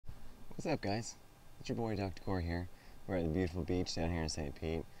What's up, guys? It's your boy Dr. Cory here. We're at the beautiful beach down here in St.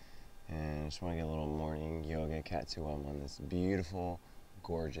 Pete, and I just want to get a little morning yoga KAATSU on this beautiful,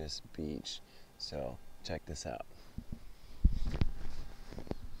 gorgeous beach. So check this out.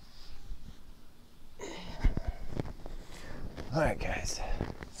 Alright guys,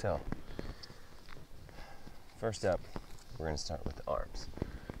 so first up, we're going to start with the arms.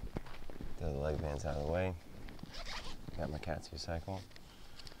 Throw the leg bands out of the way. Got my KAATSU Cycle.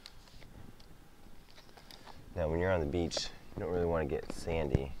 Now when you're on the beach, you don't really want to get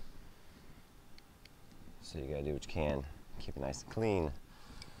sandy, so you gotta do what you can. Keep it nice and clean.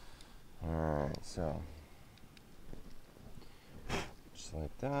 Alright, so just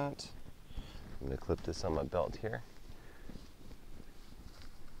like that. I'm gonna clip this on my belt here.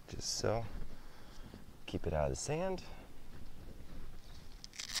 Just so. Keep it out of the sand.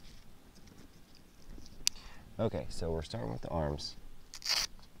 Okay, so we're starting with the arms.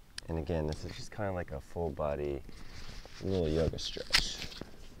 And again, this is just kind of like a full body little yoga stretch.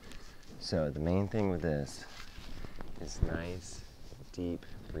 So the main thing with this is nice, deep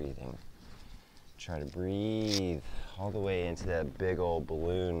breathing. Try to breathe all the way into that big old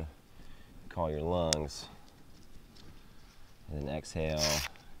balloon you call your lungs. And then exhale,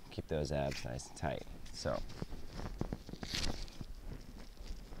 keep those abs nice and tight. So,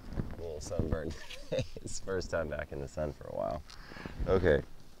 a little sunburn. It's the first time back in the sun for a while. Okay.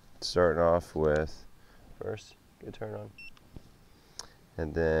 Starting off with, first, good turn on.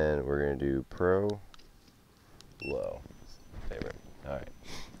 And then we're gonna do pro, low, favorite. All right,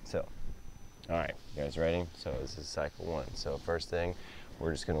 so, all right, you guys ready? So this is cycle one. So first thing,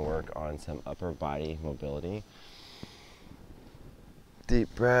 we're just gonna work on some upper body mobility.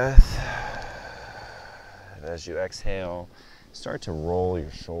 Deep breath. And as you exhale, start to roll your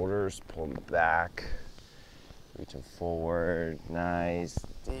shoulders, pull them back. Reaching forward, nice,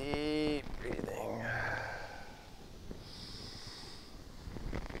 deep breathing.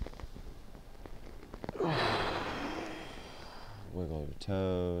 Wiggle your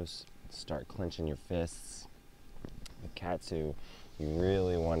toes, start clenching your fists. With KAATSU, you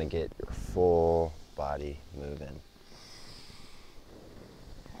really want to get your full body moving.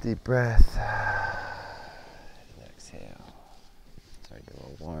 Deep breath. And exhale. Sorry, get a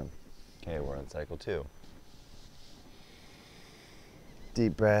little warm. Okay, we're on cycle two.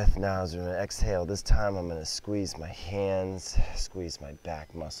 Deep breath. Now as we're going to exhale, this time I'm going to squeeze my hands, squeeze my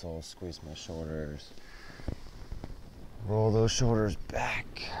back muscles, squeeze my shoulders. Roll those shoulders back,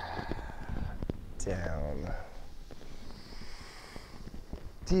 down.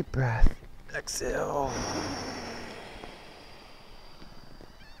 Deep breath. Exhale.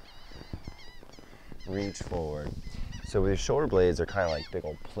 Reach forward. So with your shoulder blades are kind of like big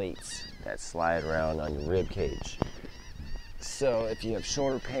old plates that slide around on your rib cage. So if you have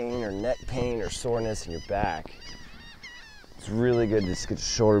shoulder pain or neck pain or soreness in your back, it's really good to just get your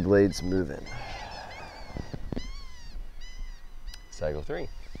shoulder blades moving. Cycle three.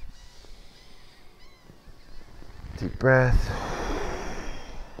 Deep breath.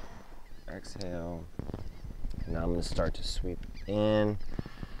 Exhale. Now I'm going to start to sweep in,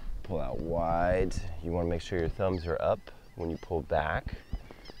 pull out wide. You want to make sure your thumbs are up when you pull back.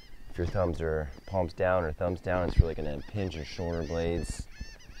 If your thumbs are palms down or thumbs down, it's really going to impinge your shoulder blades,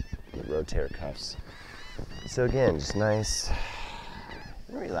 your rotator cuffs. So again, just nice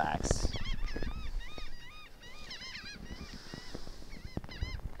and relax.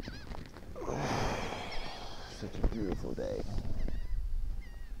 Such a beautiful day.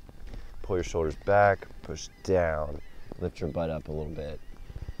 Pull your shoulders back, push down, lift your butt up a little bit.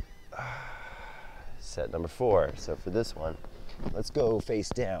 Set number four. So for this one, let's go face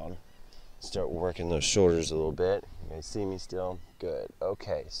down. Start working those shoulders a little bit. You guys see me still? Good.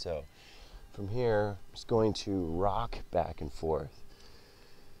 Okay, so from here, I'm just going to rock back and forth.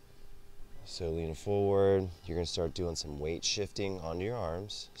 So leaning forward, you're going to start doing some weight shifting onto your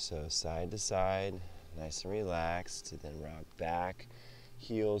arms. So side to side, nice and relaxed. Then rock back,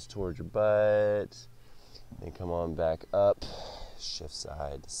 heels towards your butt. Then come on back up, shift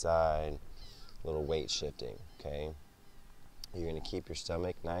side to side. A little weight shifting, okay? You're going to keep your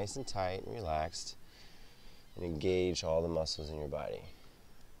stomach nice and tight and relaxed and engage all the muscles in your body.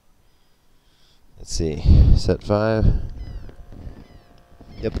 Let's see, set 5.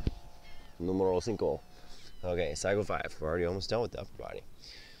 Yep, numero 5. Okay, cycle 5. We're already almost done with the upper body.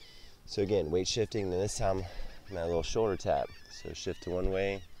 So again, weight shifting, then this time I'm at a little shoulder tap. So shift to one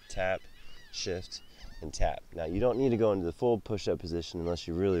way, tap, shift, and tap. Now you don't need to go into the full push-up position unless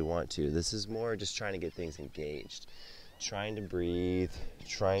you really want to. This is more just trying to get things engaged. Trying to breathe,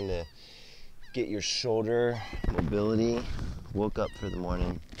 trying to get your shoulder mobility. Woke up for the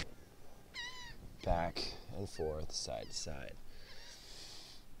morning, back and forth, side to side.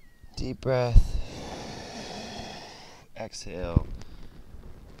 Deep breath. Exhale.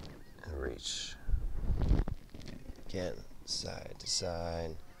 And reach. Again, side to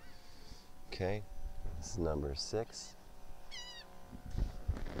side. Okay, this is number 6.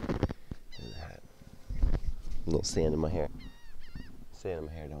 A little sand in my hair. Sand in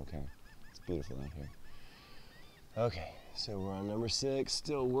my hair, don't care. It's beautiful out here. Okay, so we're on number 6,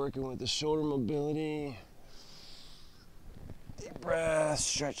 still working with the shoulder mobility. Deep breath,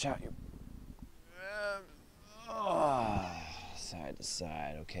 stretch out your side to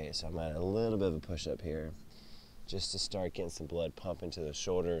side. Okay, so I'm at a little bit of a push-up here, just to start getting some blood pumping to the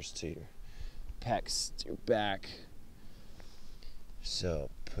shoulders, to your pecs, to your back. So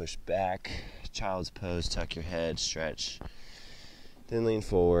push back, child's pose, tuck your head, stretch, then lean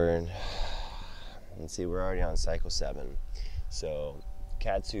forward. And see, we're already on cycle 7. So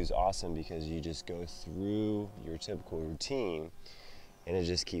KAATSU is awesome because you just go through your typical routine and it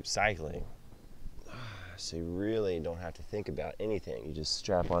just keeps cycling. So you really don't have to think about anything. You just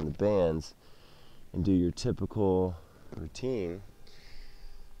strap on the bands and do your typical routine,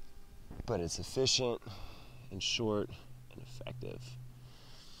 but it's efficient and short and effective.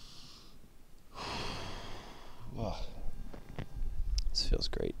 Oh, this feels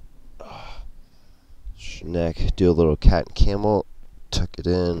great. Neck, do a little cat and camel, tuck it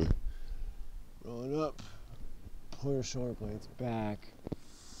in, roll it up, pull your shoulder blades back.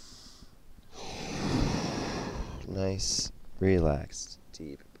 Nice, relaxed,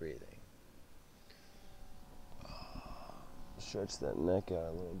 deep breathing. Stretch that neck out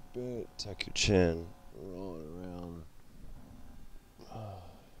a little bit, tuck your chin, roll it around.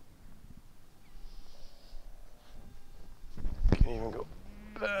 Can even go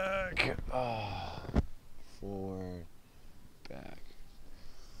back, forward, back.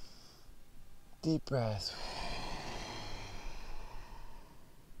 Deep breath.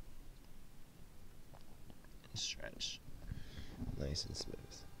 And stretch, nice and smooth.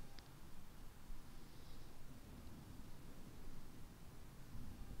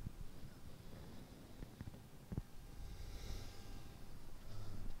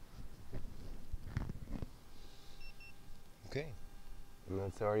 Okay, and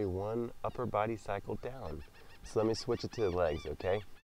that's already one upper body cycle down. So let me switch it to the legs, okay?